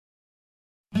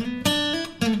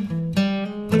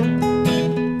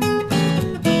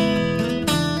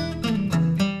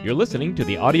You're listening to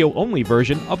the audio-only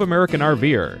version of American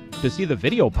RVer. To see the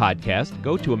video podcast,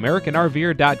 go to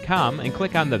AmericanRVer.com and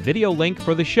click on the video link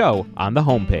for the show on the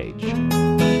homepage.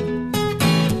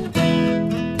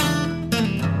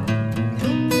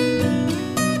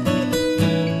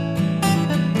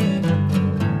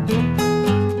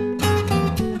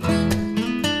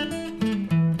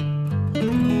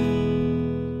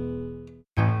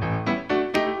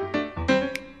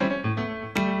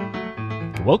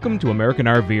 Welcome to American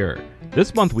RVer.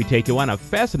 This month we take you on a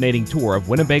fascinating tour of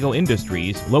Winnebago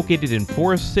Industries located in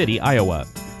Forest City, Iowa.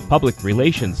 Public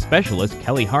Relations Specialist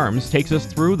Kelly Harms takes us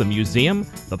through the museum,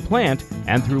 the plant,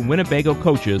 and through Winnebago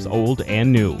coaches old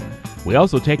and new. We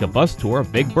also take a bus tour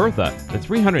of Big Bertha, the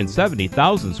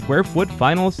 370,000 square foot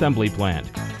final assembly plant.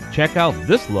 Check out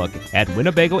this look at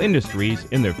Winnebago Industries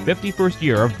in their 51st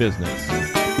year of business.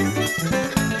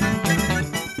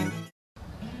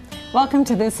 Welcome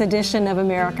to this edition of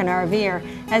American RVer.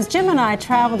 As Jim and I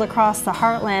traveled across the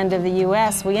heartland of the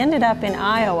U.S., we ended up in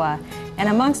Iowa. And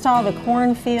amongst all the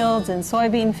cornfields and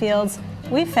soybean fields,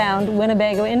 we found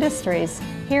Winnebago Industries.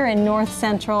 Here in north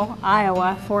central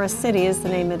Iowa, Forest City is the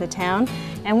name of the town.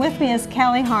 And with me is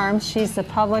Kelly Harms. She's the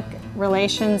Public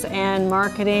Relations and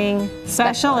Marketing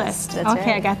Specialist. That's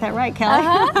okay, right. I got that right,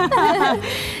 Kelly.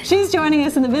 She's joining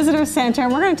us in the Visitor Center,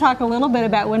 and we're going to talk a little bit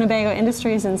about Winnebago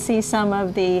Industries and see some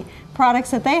of the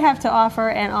products that they have to offer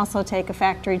and also take a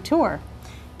factory tour.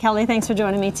 Kelly, thanks for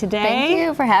joining me today. Thank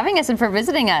you for having us and for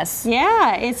visiting us.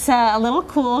 Yeah, it's a little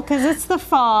cool because it's the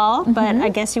fall, but I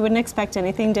guess you wouldn't expect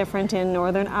anything different in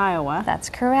northern Iowa. That's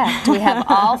correct. We have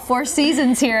all 4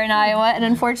 seasons here in Iowa, and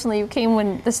unfortunately you came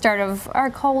when the start of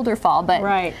our colder fall. But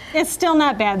right. It's still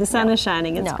not bad. The sun is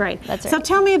shining. It's great. That's right. So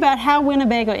tell me about how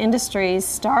Winnebago Industries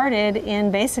started in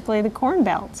basically the Corn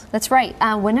Belt. That's right.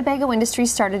 Winnebago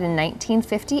Industries started in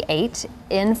 1958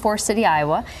 in Forest City,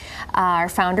 Iowa. Our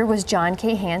founder was John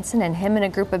K. Hansen, and him and a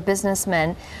group of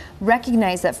businessmen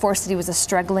recognized that Forest City was a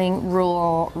struggling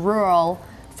rural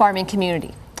farming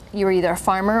community. You were either a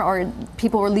farmer or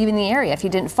people were leaving the area if you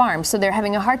didn't farm. So they're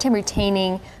having a hard time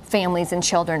retaining families and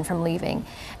children from leaving.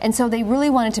 And so they really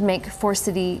wanted to make Forest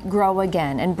City grow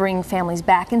again and bring families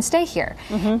back and stay here.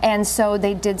 And so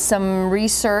they did some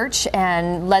research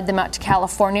and led them out to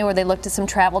California, where they looked at some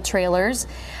travel trailers.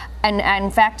 And in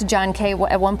fact, John Kay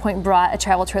at one point brought a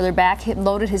travel trailer back, he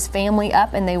loaded his family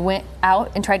up, and they went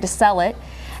out and tried to sell it.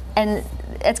 And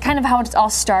it's kind of how it all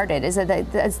started, is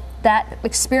that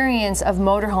experience of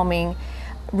motorhoming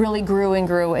really grew and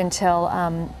grew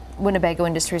until Winnebago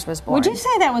Industries was born. Would you say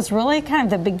that was really kind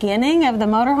of the beginning of the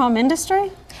motorhome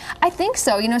industry? I think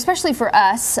so, especially for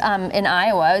us in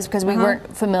Iowa, is because we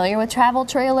weren't familiar with travel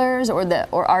trailers or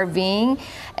RVing.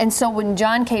 And so when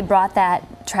John Kay brought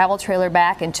that travel trailer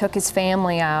back and took his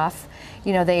family off,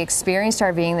 they experienced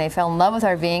RVing, they fell in love with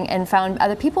RVing, and found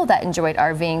other people that enjoyed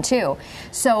RVing too.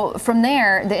 So from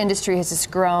there, the industry has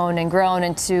just grown and grown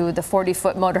into the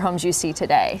 40-foot motorhomes you see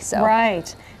today. So.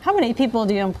 Right. How many people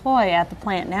do you employ at the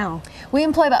plant now? We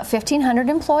employ about 1,500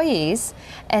 employees,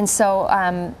 and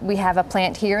so we have a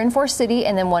plant here in Forest City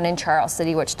and then one in Charles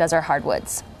City, which does our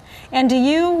hardwoods. And do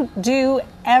you do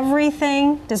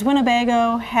everything? Does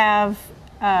Winnebago have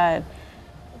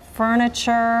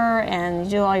furniture, and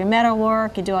you do all your metal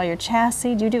work, you do all your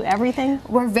chassis, do you do everything?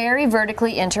 We're very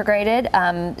vertically integrated,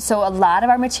 so a lot of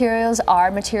our materials are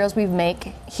materials we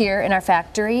make here in our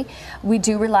factory. We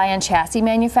do rely on chassis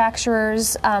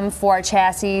manufacturers for our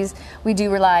chassis. We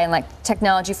do rely on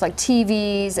technology for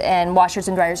TVs and washers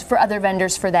and dryers for other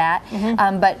vendors for that.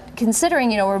 But considering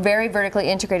we're very vertically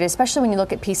integrated, especially when you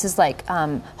look at pieces like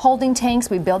holding tanks,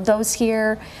 we build those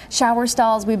here. Shower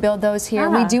stalls, we build those here.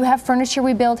 We do have furniture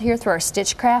we build here through our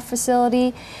Stitchcraft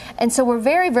facility, and so we're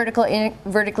very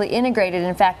vertically integrated.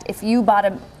 In fact, if you bought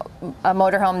a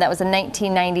motorhome that was in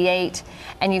 1998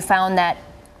 and you found that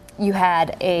you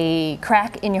had a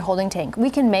crack in your holding tank, we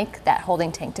can make that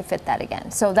holding tank to fit that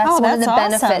again. So that's one of the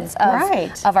benefits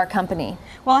of our company.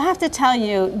 Well, I have to tell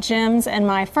you, Jim's and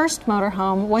my first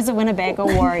motorhome was a Winnebago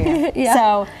Warrior.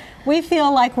 So we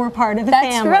feel like we're part of the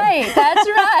family. That's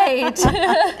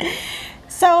right.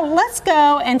 So let's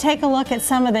go and take a look at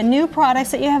some of the new products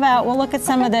that you have out. We'll look at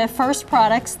some of the first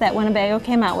products that Winnebago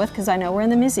came out with, because I know we're in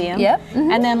the museum.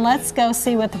 And then let's go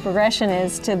see what the progression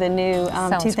is to the new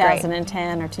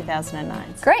 2010 or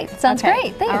 2009. Great. Sounds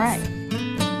great. Thanks. All right.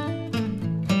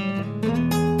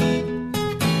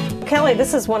 Kelly,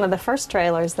 this is one of the first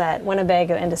trailers that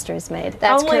Winnebago Industries made.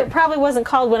 That's Only correct. it probably wasn't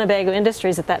called Winnebago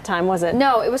Industries at that time, was it?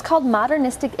 No, it was called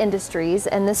Modernistic Industries,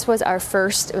 and this was our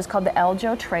first. It was called the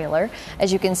Eljo trailer.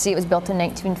 As you can see, it was built in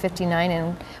 1959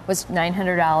 and was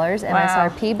 $900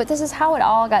 MSRP. But this is how it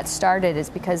all got started, is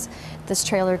because this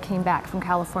trailer came back from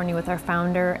California with our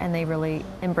founder, and they really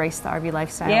embraced the RV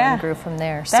lifestyle and grew from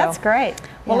there. That's great.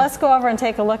 Well, Yeah. let's go over and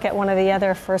take a look at one of the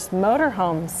other first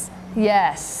motorhomes.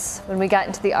 Yes, when we got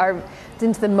into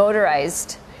the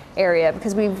motorized area,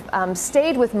 because we've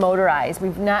stayed with motorized,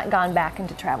 we've not gone back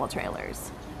into travel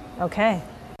trailers. Okay.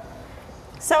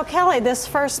 So Kelly, this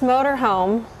first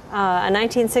motorhome, a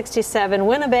 1967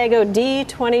 Winnebago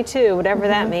D22, whatever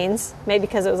that means, maybe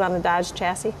because it was on a Dodge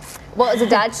chassis. Well, it's a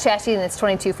Dodge chassis and it's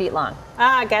 22 feet long.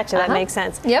 Ah, gotcha. That makes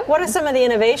sense. Yep. What are some of the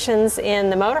innovations in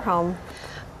the motorhome?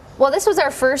 Well, this was our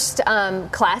first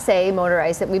Class A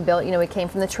motorized that we built. You know, we came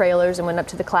from the trailers and went up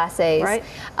to the Class A's. Right.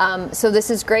 So this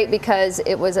is great because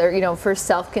it was our first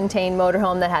self-contained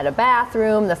motorhome that had a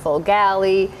bathroom, the full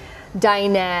galley,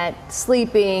 dinette,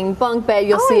 sleeping, bunk bed.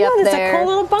 You'll see up it's there. a cool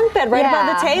little bunk bed right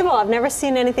above the Yeah. table. I've never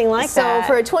seen anything like So that.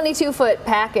 for a 22-foot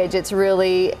package, it's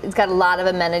got a lot of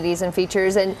amenities and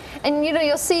features, and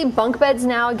you'll see bunk beds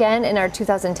now again in our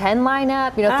 2010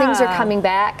 lineup. Things are coming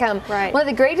back. Right. One of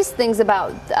the greatest things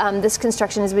about this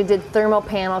construction is we did thermal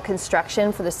panel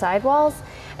construction for the sidewalls,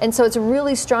 and so it's a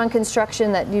really strong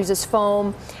construction that uses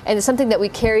foam, and it's something that we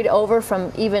carried over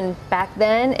from even back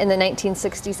then in the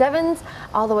 1967s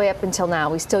all the way up until now.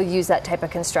 We still use that type of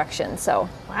construction. So.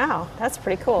 Wow, that's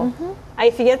pretty cool.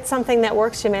 If you get something that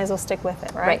works, you may as well stick with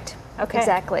it, right? Right. Okay.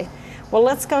 Exactly. Well,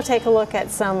 let's go take a look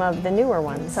at some of the newer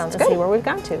ones. Sounds and good. see where we've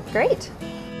gone to. Great.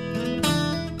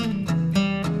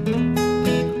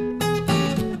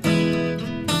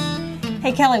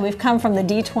 Hey, Kelly, we've come from the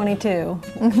D22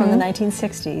 from the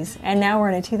 1960s, and now we're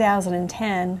in a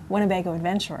 2010 Winnebago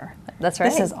Adventurer. That's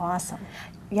right. This is awesome.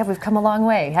 Yeah, we've come a long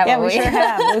way, haven't Yeah, we? we sure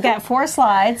have. We've got 4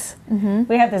 slides.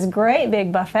 We have this great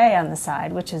big buffet on the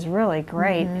side, which is really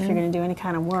great if you're going to do any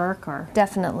kind of work or.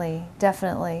 Definitely.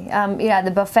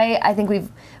 The buffet, I think we've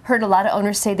heard a lot of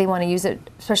owners say they want to use it,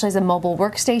 especially as a mobile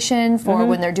workstation for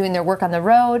when they're doing their work on the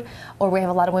road, or we have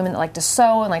a lot of women that like to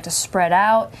sew and like to spread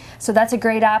out. So that's a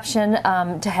great option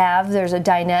to have. There's a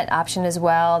dinette option as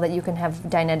well that you can have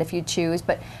dinette if you choose,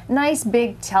 but nice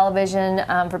big television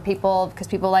for people, because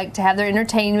people like to have their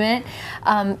entertainment.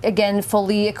 Again,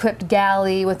 fully equipped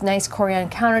galley with nice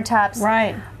Corian countertops.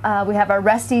 Right. We have our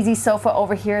Rest Easy sofa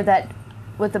over here that,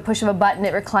 with the push of a button,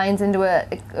 it reclines into a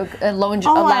lounger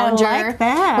I like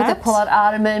that. with a pull-out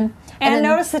ottoman. And then,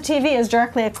 notice the TV is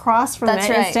directly across from That's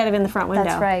it right. instead of in the front window.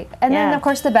 That's right. And then, of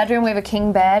course, the bedroom, we have a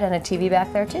king bed and a TV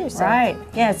back there, too. So. Right.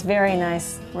 Yeah, it's very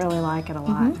nice. Really like it a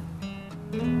lot.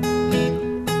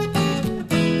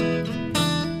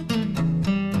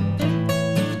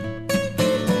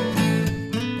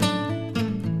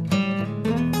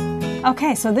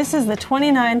 Okay, so this is the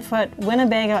 29-foot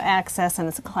Winnebago Access, and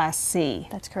it's a Class C.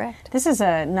 That's correct. This is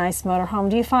a nice motorhome.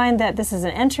 Do you find that this is an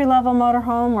entry-level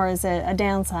motorhome, or is it a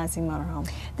downsizing motorhome?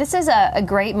 This is a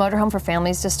great motorhome for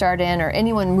families to start in, or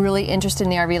anyone really interested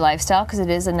in the RV lifestyle, because it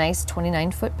is a nice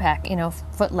 29-foot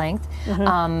foot length.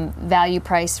 Value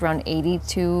price around $80,000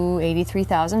 to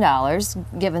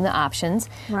 $83,000, given the options.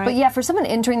 Right. But yeah, for someone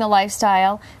entering the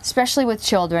lifestyle, especially with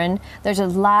children, there's a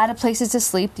lot of places to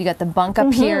sleep. You got the bunk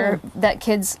up here that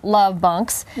kids love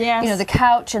bunks. Yes. The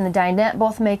couch and the dinette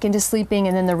both make into sleeping,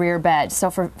 and then the rear bed. So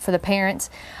for the parents.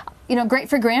 Great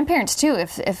for grandparents too.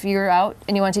 If you're out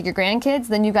and you want to take your grandkids,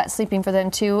 then you've got sleeping for them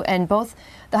too. And both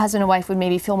the husband and wife would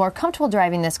maybe feel more comfortable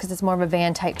driving this because it's more of a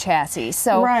van type chassis.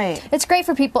 So it's great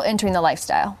for people entering the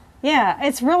lifestyle. Yeah,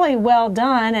 it's really well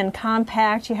done and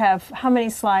compact. You have how many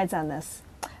slides on this?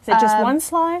 Is it just one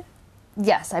slide?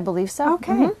 Yes, I believe so.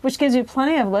 Okay, which gives you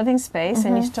plenty of living space,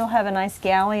 and you still have a nice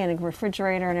galley and a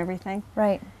refrigerator and everything.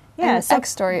 Right. Yeah,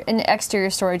 and exterior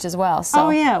storage as well. So. Oh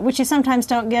yeah, which you sometimes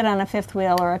don't get on a fifth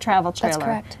wheel or a travel trailer. That's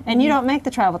correct. And you don't make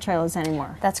the travel trailers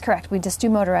anymore. That's correct. We just do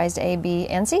motorized A, B,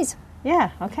 and C's.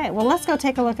 Yeah, okay. Well, let's go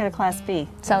take a look at a Class B.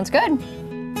 Sounds good.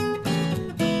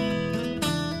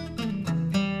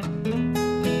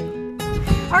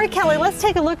 All right, Kelly, let's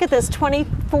take a look at this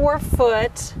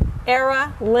 24-foot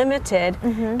Era Limited,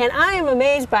 and I am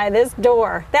amazed by this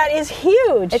door. That is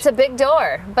huge. It's a big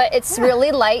door, but it's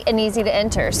really light and easy to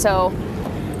enter. So,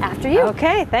 after you.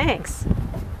 Okay, thanks.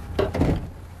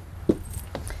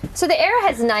 So the Era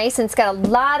has nice, and it's got a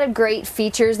lot of great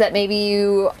features that maybe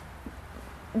you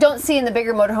don't see in the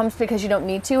bigger motorhomes because you don't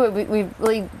need to. We've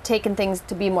really taken things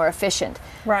to be more efficient.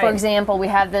 Right. For example, we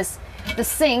have the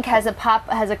sink has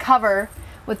a cover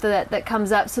with that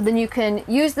comes up, so then you can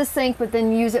use the sink, but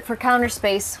then use it for counter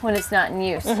space when it's not in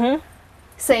use.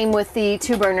 Same with the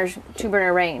two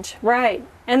burner range. Right.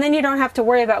 And then you don't have to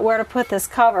worry about where to put this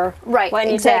cover when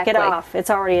you take it off. It's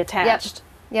already attached.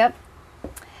 Yep.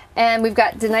 And we've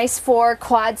got the nice 4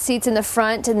 quad seats in the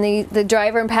front, and the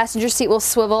driver and passenger seat will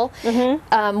swivel.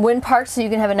 Wind parked, so you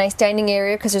can have a nice dining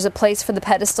area because there's a place for the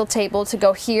pedestal table to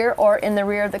go here or in the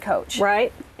rear of the coach.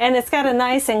 Right. And it's got a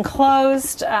nice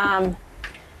enclosed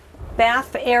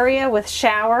bath area with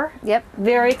shower. Yep.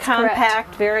 Very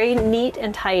compact, very neat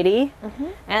and tidy.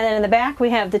 And then in the back we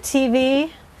have the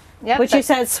TV, which you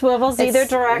said swivels either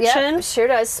direction. Yep, sure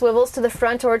does. Swivels to the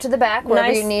front or to the back,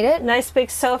 wherever you need it. Nice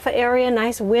big sofa area,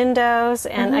 nice windows,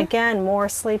 and again, more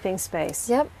sleeping space.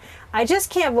 Yep. I just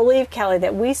can't believe, Kelly,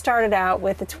 that we started out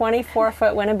with the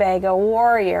 24-foot Winnebago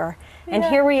Warrior, and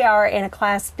here we are in a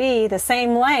Class B, the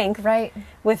same length,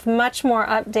 with much more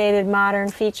updated, modern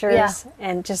features,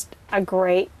 and just a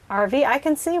great RV. I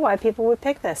can see why people would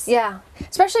pick this. Yeah,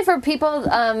 especially for people,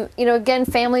 again,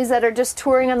 families that are just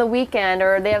touring on the weekend,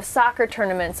 or they have soccer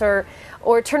tournaments, or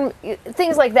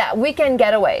things like that. Weekend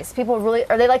getaways. People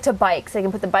they like to bike, so they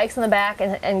can put the bikes in the back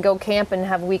and go camp and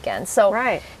have weekends. So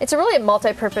it's really a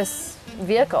multi-purpose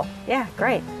vehicle. Yeah,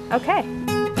 great. Okay.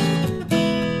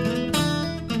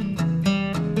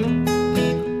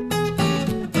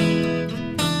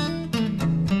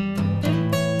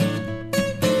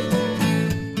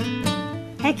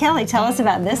 Hey Kelly, tell us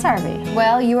about this RV.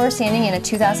 Well, you are standing in a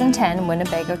 2010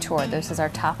 Winnebago Tour. This is our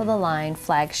top-of-the-line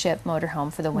flagship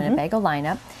motorhome for the Winnebago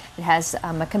lineup. It has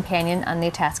a companion on the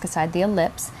Itasca side, the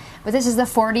Ellipse. But this is the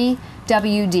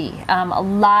 40WD. A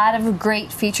lot of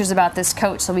great features about this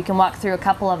coach, so we can walk through a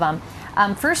couple of them.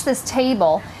 First, this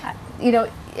table.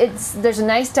 There's a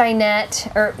nice dinette,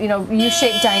 or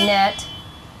U-shaped dinette.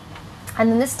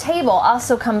 And then this table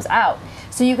also comes out,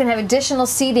 so you can have additional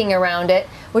seating around it,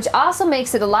 which also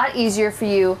makes it a lot easier for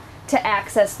you to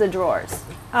access the drawers.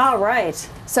 Oh, right.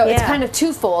 So it's kind of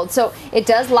twofold. So it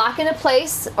does lock into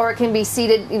place, or it can be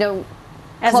seated,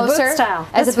 as closer, a boot style.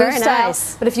 As That's a boot very style.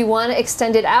 Nice. But if you want to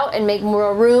extend it out and make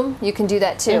more room, you can do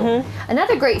that too.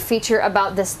 Another great feature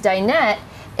about this dinette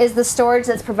is the storage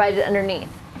that's provided underneath.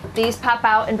 These pop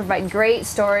out and provide great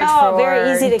storage for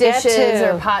very easy to dishes get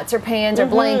to. or pots or pans or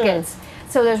blankets.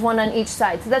 So there's one on each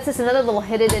side. So that's just another little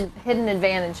hidden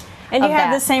advantage. And you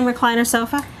have the same recliner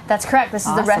sofa? That's correct. This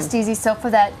is the Rest Easy sofa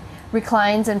that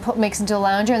reclines and makes into a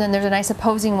lounger, and then there's a nice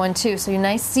opposing one too. So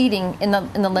nice seating in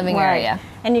the living area.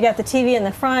 And you got the TV in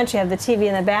the front. You have the TV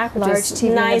in the back, which Large is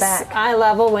TV nice, in the back. eye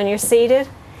level when you're seated.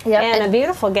 Yep. And a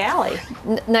beautiful galley.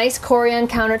 Nice Corian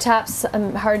countertops,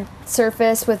 hard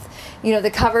surface with,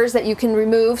 the covers that you can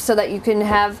remove so that you can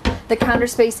have the counter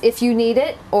space if you need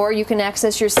it, or you can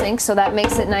access your sink, so that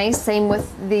makes it nice. Same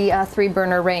with the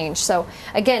 3-burner range. So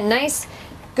again, nice,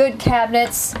 good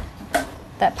cabinets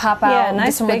that pop out. Yeah,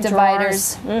 nice big with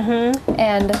dividers.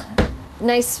 And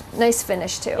nice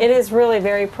finish too. It is really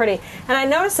very pretty. And I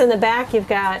noticed in the back you've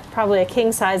got probably a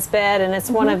king-size bed, and it's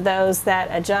one of those that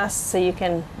adjusts, so you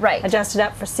can adjust it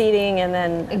up for seating and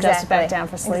then adjust it back down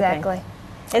for sleeping. Exactly.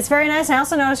 It's very nice. I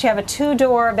also noticed you have a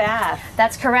 2-door bath.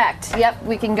 That's correct. Yep,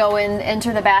 we can go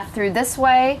enter the bath through this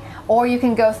way, or you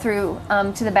can go through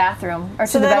to the bathroom or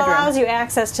to the bedroom. So that allows you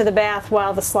access to the bath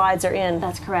while the slides are in.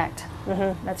 That's correct.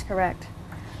 That's correct.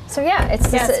 So yeah,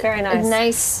 it's very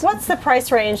nice. What's the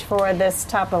price range for this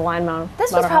top-of-the-line model?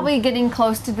 This was probably getting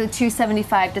close to the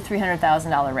 $275,000 to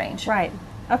 $300,000 range. Right.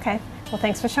 Okay. Well,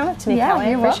 thanks for showing it to me, Yeah, Kelly.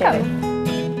 you're welcome.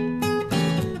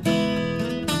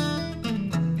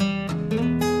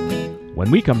 When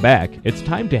we come back, it's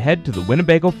time to head to the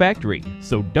Winnebago factory,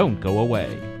 so don't go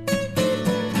away.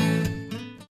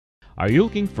 Are you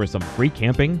looking for some free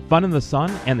camping, fun in the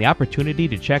sun, and the opportunity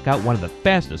to check out one of the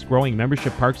fastest growing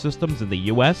membership park systems in the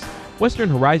U.S.? Western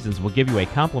Horizons will give you a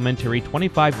complimentary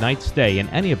 25-night stay in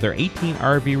any of their 18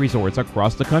 RV resorts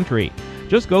across the country.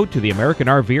 Just go to the American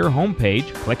RVer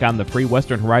homepage, click on the free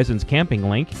Western Horizons camping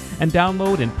link, and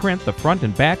download and print the front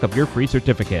and back of your free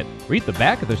certificate. Read the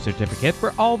back of the certificate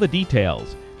for all the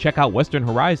details. Check out Western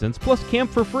Horizons plus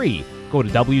camp for free. Go to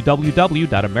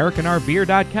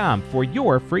www.americanrver.com for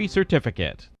your free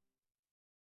certificate.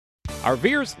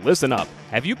 RVers, listen up.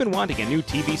 Have you been wanting a new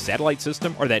TV satellite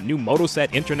system or that new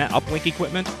Motosat internet uplink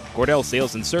equipment? Cordell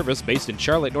Sales and Service, based in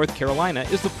Charlotte, North Carolina,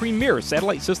 is the premier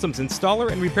satellite systems installer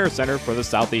and repair center for the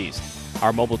Southeast.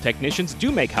 Our mobile technicians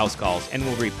do make house calls and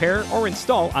will repair or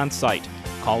install on site.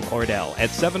 Call Cordell at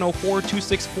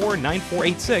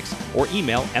 704-264-9486 or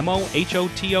email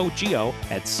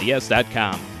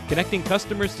mohotogo@cs.com. Connecting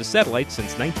customers to satellites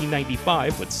since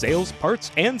 1995 with sales,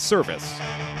 parts, and service.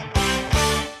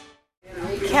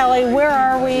 Kelly, where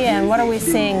are we and what are we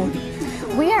seeing?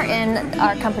 We are in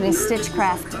our company's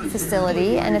Stitchcraft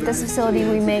facility, and at this facility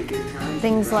we make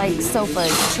things like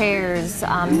sofas, chairs,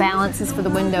 balances for the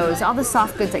windows, all the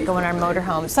soft goods that go in our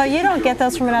motorhomes. So you don't get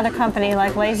those from another company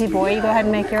like Lazy Boy, you go ahead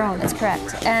and make your own. That's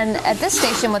correct. And at this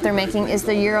station what they're making is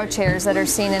the Euro chairs that are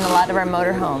seen in a lot of our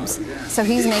motorhomes. So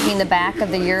he's making the back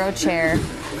of the Euro chair,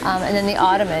 and then the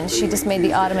ottoman. She just made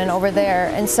the ottoman over there.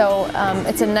 And so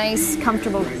it's a nice,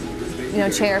 comfortable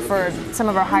chair for some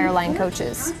of our higher line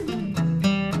coaches.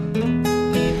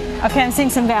 Okay, I'm seeing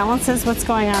some valances. What's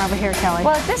going on over here, Kelly?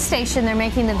 Well, at this station, they're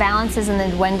making the valances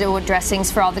and the window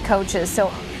dressings for all the coaches.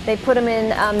 So they put them in,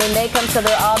 they make them so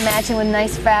they're all matching with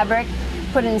nice fabric,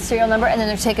 put in serial number, and then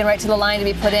they're taken right to the line to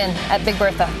be put in at Big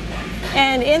Bertha.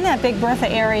 And in that Big Bertha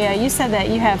area, you said that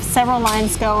you have several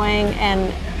lines going,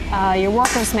 and your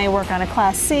workers may work on a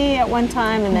Class C at one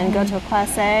time and then go to a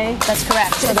Class A. That's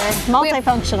correct. So they're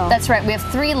multifunctional. That's right. We have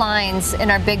 3 lines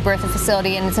in our Big Bertha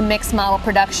facility, and it's a mixed model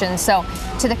production. So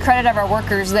to the credit of our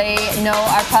workers, they know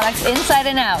our products inside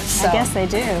and out. So. I guess they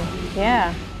do.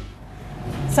 Yeah.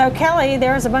 So Kelly,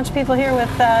 there's a bunch of people here with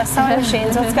sewing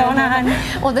machines. What's going on?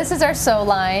 Well, this is our sew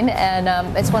line, and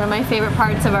it's one of my favorite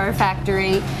parts of our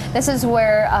factory. This is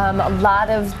where a lot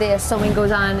of the sewing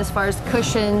goes on as far as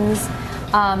cushions,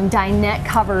 dinette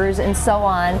covers, and so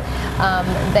on.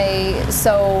 They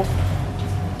sew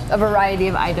a variety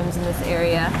of items in this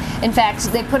area. In fact,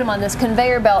 they put them on this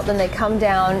conveyor belt, then they come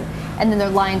down, and then they're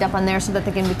lined up on there so that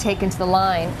they can be taken to the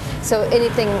line. So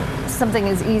something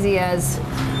as easy as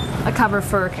a cover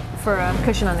for a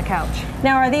cushion on the couch.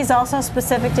 Now, are these also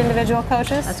specific to individual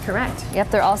coaches? That's correct. Yep,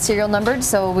 they're all serial numbered,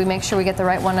 so we make sure we get the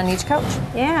right one on each coach.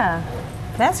 Yeah,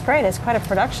 that's great. It's quite a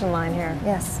production line here.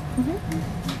 Yes. Mm-hmm.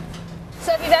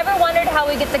 So if you've ever wondered how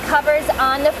we get the covers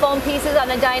on the foam pieces on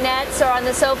the dinettes or on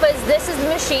the sofas, this is the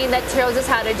machine that shows us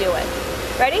how to do it.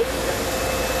 Ready?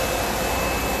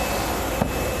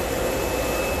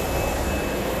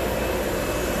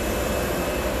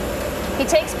 He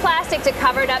takes plastic to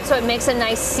cover it up so it makes a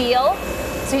nice seal.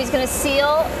 So he's going to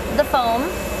seal the foam.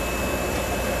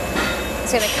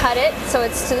 He's going to cut it so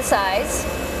it's to the size.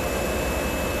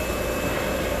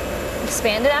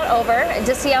 Expand it out over, and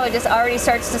just see how it just already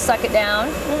starts to suck it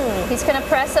down. He's going to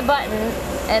press a button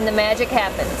and the magic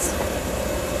happens.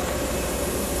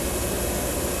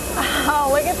 Oh,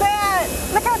 look at that!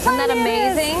 Look how tiny Isn't that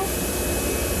amazing? it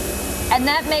is. And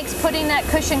that makes putting that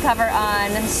cushion cover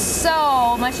on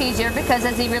so much easier, because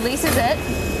as he releases it,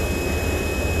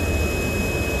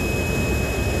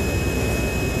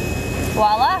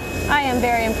 voila! I am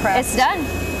very impressed. It's done.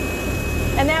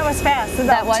 And that was fast.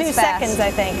 About 2 seconds,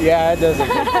 I think. Yeah, it doesn't.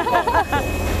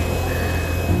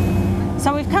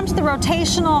 So we've come to the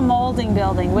rotational molding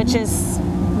building, which is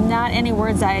not any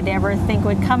words I'd ever think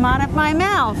would come out of my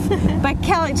mouth. But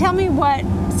Kelly, tell me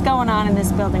what's going on in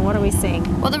this building. What are we seeing?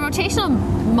 Well, the rotational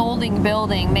molding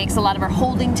building makes a lot of our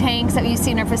holding tanks that you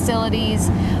see in our facilities,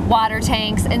 water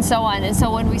tanks, and so on. And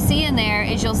so what we see in there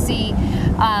is you'll see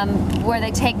where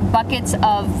they take buckets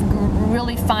of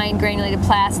really fine granulated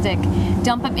plastic,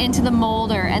 dump them into the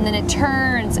molder, and then it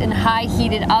turns in high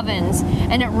heated ovens,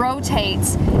 and it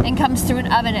rotates and comes through an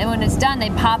oven, and when it's done they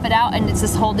pop it out and it's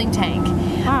this holding tank.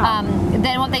 Wow.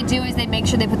 Then what they do is they make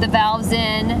sure they put the valves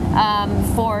in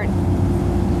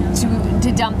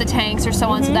to dump the tanks or so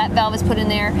on, so that valve is put in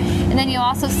there. And then you'll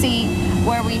also see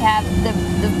where we have the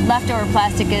leftover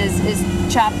plastic is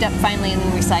chopped up finally and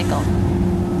then recycled.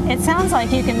 It sounds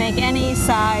like you can make any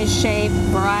size, shape,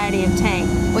 variety of tank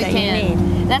that you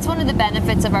need. That's one of the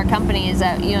benefits of our company is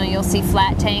that you'll see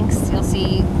flat tanks, you'll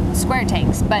see square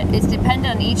tanks, but it's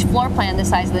dependent on each floor plan the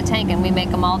size of the tank, and we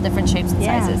make them all different shapes and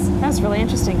sizes. That's really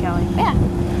interesting, Kelly. Yeah.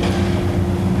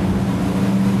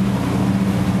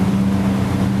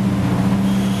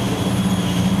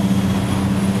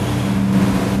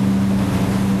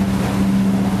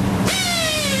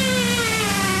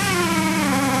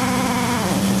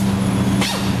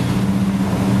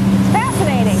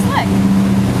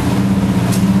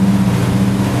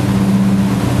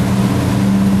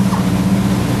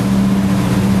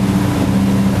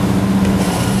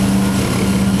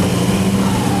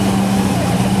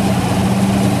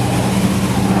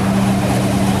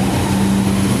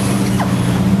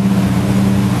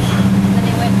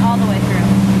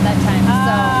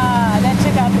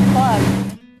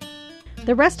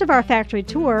 The rest of our factory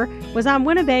tour was on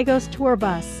Winnebago's tour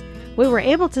bus. We were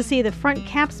able to see the front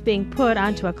caps being put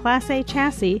onto a Class A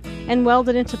chassis and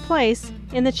welded into place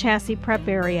in the chassis prep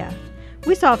area.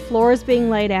 We saw floors being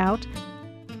laid out,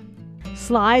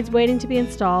 slides waiting to be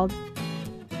installed,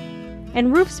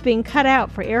 and roofs being cut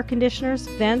out for air conditioners,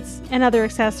 vents, and other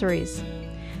accessories.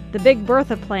 The Big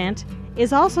Bertha plant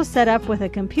is also set up with a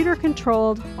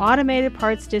computer-controlled, automated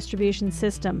parts distribution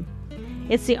system.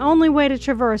 It's the only way to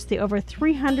traverse the over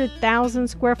 300,000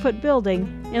 square foot building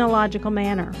in a logical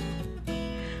manner.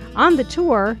 On the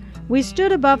tour, we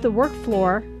stood above the work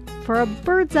floor for a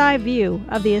bird's eye view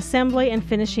of the assembly and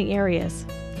finishing areas.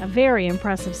 A very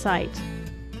impressive sight.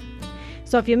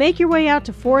 So if you make your way out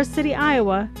to Forest City,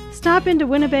 Iowa, stop into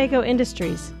Winnebago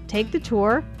Industries, take the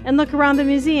tour, and look around the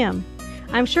museum.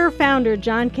 I'm sure founder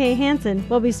John K. Hansen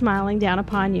will be smiling down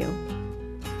upon you.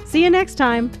 See you next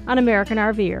time on American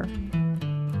RVer.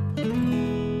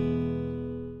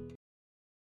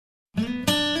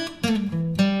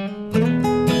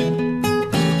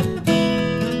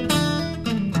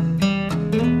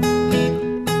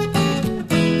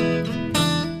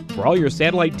 For all your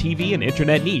satellite TV and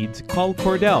internet needs, call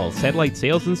Cordell Satellite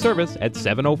Sales and Service at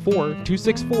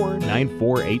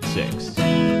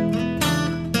 704-264-9486.